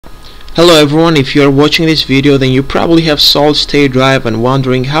Hello everyone, if you are watching this video then you probably have solid state drive and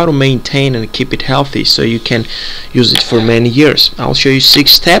wondering how to maintain and keep it healthy so you can use it for many years. I'll show you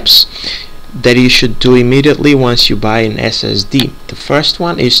 6 steps that you should do immediately once you buy an SSD. The first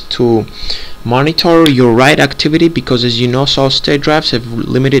one is to monitor your write activity, because as you know, solid state drives have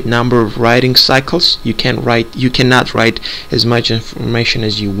limited number of writing cycles. You cannot write as much information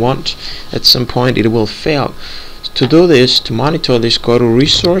as you want. At some point it will fail. To do this, to monitor this, go to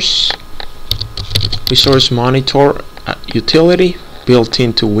resource monitor utility built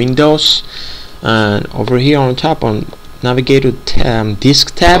into Windows, and over here on top navigate to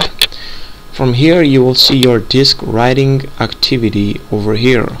disk tab. From here you will see your disk writing activity over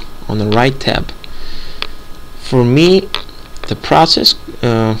here on the right tab. For me, the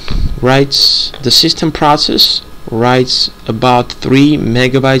system process writes about 3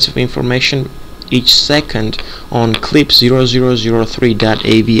 megabytes of information each second on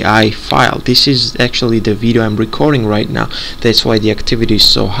clip0003.avi file. This is actually the video I'm recording right now. That's why the activity is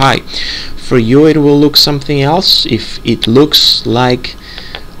so high. For you it will look something else. If it looks like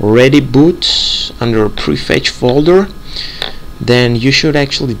ready boot under Prefetch folder, then you should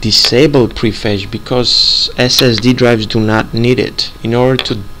actually disable Prefetch, because SSD drives do not need it. In order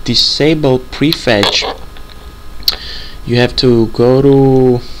to disable Prefetch, you have to go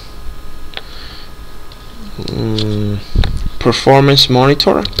to performance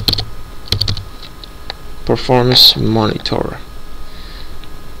monitor,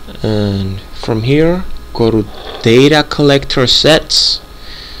 and from here go to data collector sets,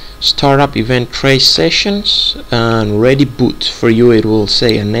 startup event trace sessions, and ready boot. For you it will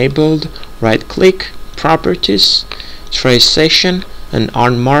say enabled. Right click, properties, trace session, and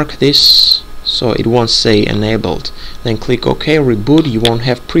unmark this so it won't say enabled. Then click OK, reboot. You won't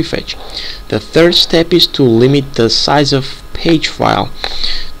have Prefetch. The third step is to limit the size of page file.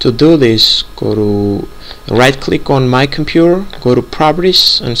 To do this, go to right click on my computer, go to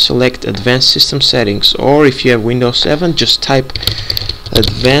properties and select advanced system settings, or if you have Windows 7 just type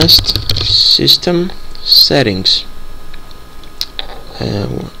advanced system settings.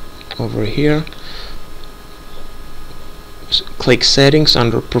 Over here click settings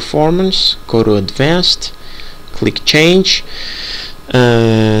under performance, go to advanced, click change,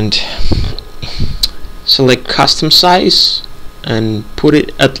 and select custom size and put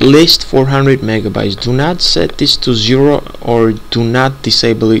it at least 400 megabytes. Do not set this to 0 or do not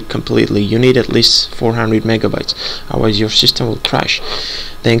disable it completely. You need at least 400 megabytes, otherwise your system will crash.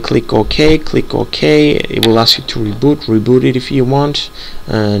 Then click OK, it will ask you to reboot it if you want,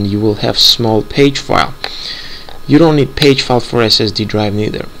 and you will have small page file. You don't need page file for SSD drive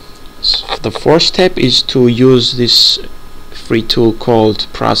neither. So the fourth step is to use this free tool called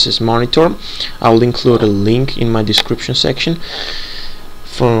Process Monitor. I'll include a link in my description section.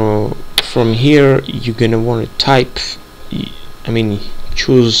 From here you're gonna want to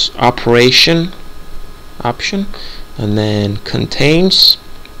choose operation option, and then contains,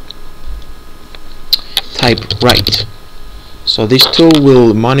 type write. So this tool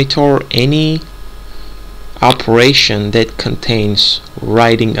will monitor any operation that contains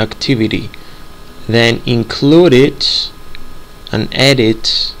writing activity, then include it and add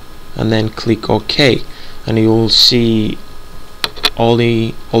it, and then click OK, and you will see all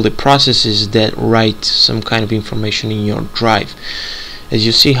the processes that write some kind of information in your drive. As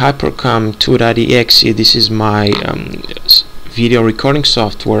you see, hypercom2.exe, this is my video recording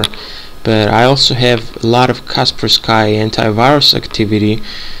software, but I also have a lot of Kaspersky antivirus activity.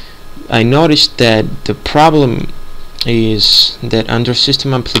 I noticed that the problem is that under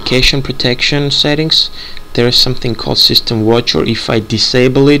system application protection settings there is something called system watcher. If I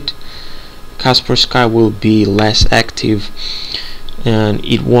disable it, Kaspersky will be less active and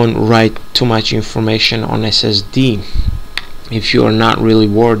it won't write too much information on SSD. If you are not really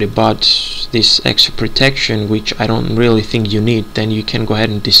worried about this extra protection, which I don't really think you need, then you can go ahead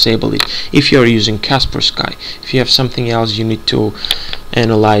and disable it if you are using Kaspersky. If you have something else, you need to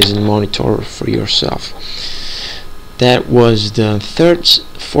analyze and monitor for yourself. That was the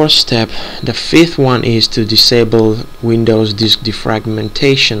fourth step. The fifth one is to disable Windows disk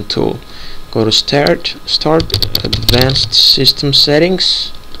defragmentation tool. Go to start advanced system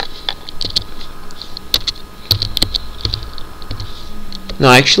settings. No,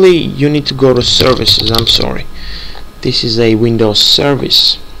 actually you need to go to services. I'm sorry, this is a Windows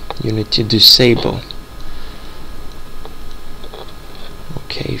service you need to disable.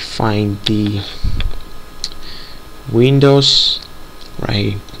 Okay, find the Windows,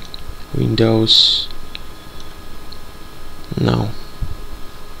 right? Windows, no,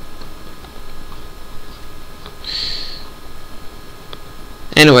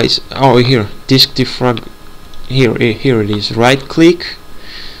 anyways, oh, here disk defrag, here it is. Right click,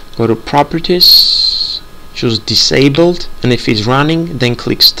 go to properties, choose disabled, and if it's running, then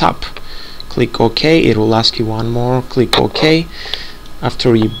click stop. Click OK. It will ask you one more. Click OK.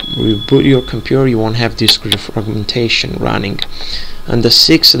 After you reboot your computer, you won't have disk defragmentation running. And the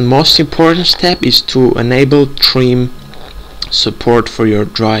sixth and most important step is to enable trim support for your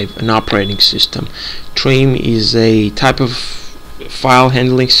drive and operating system. Trim is a type of file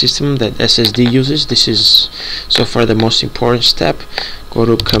handling system that SSD uses. This is so far the most important step. Go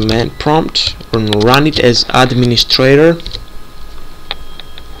to command prompt and run it as administrator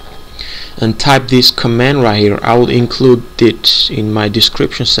and type this command right here. I will include it in my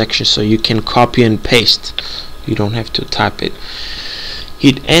description section so you can copy and paste. You don't have to type it.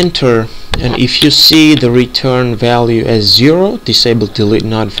 Hit enter, and if you see the return value as 0, disable delete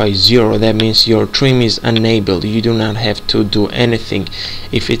notify 0, that means your trim is enabled. You do not have to do anything.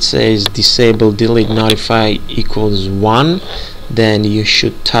 If it says disable delete notify equals 1, then you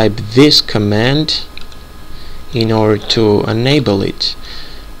should type this command in order to enable it.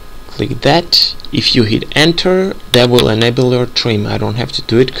 Click that. If you hit enter, that will enable your trim. I don't have to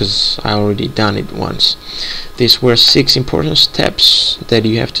do it because I already done it once. These were 6 important steps that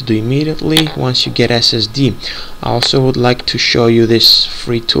you have to do immediately once you get SSD. I also would like to show you this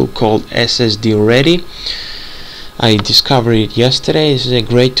free tool called ssdready. I discovered it yesterday. This is a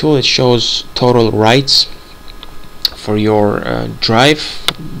great tool. It shows total writes for your drive.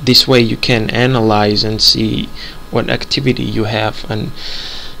 This way you can analyze and see what activity you have, and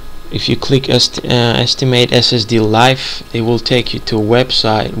if you click estimate SSD life, it will take you to a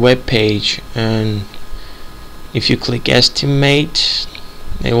web page, and if you click estimate,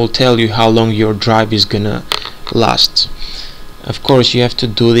 it will tell you how long your drive is gonna last. Of course, you have to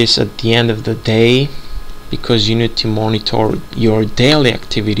do this at the end of the day because you need to monitor your daily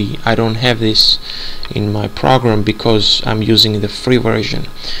activity. I don't have this in my program because I'm using the free version.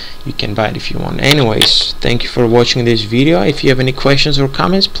 You can buy it if you want. Anyways, thank you for watching this video. If you have any questions or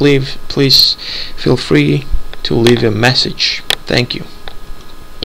comments, please feel free to leave a message. Thank you.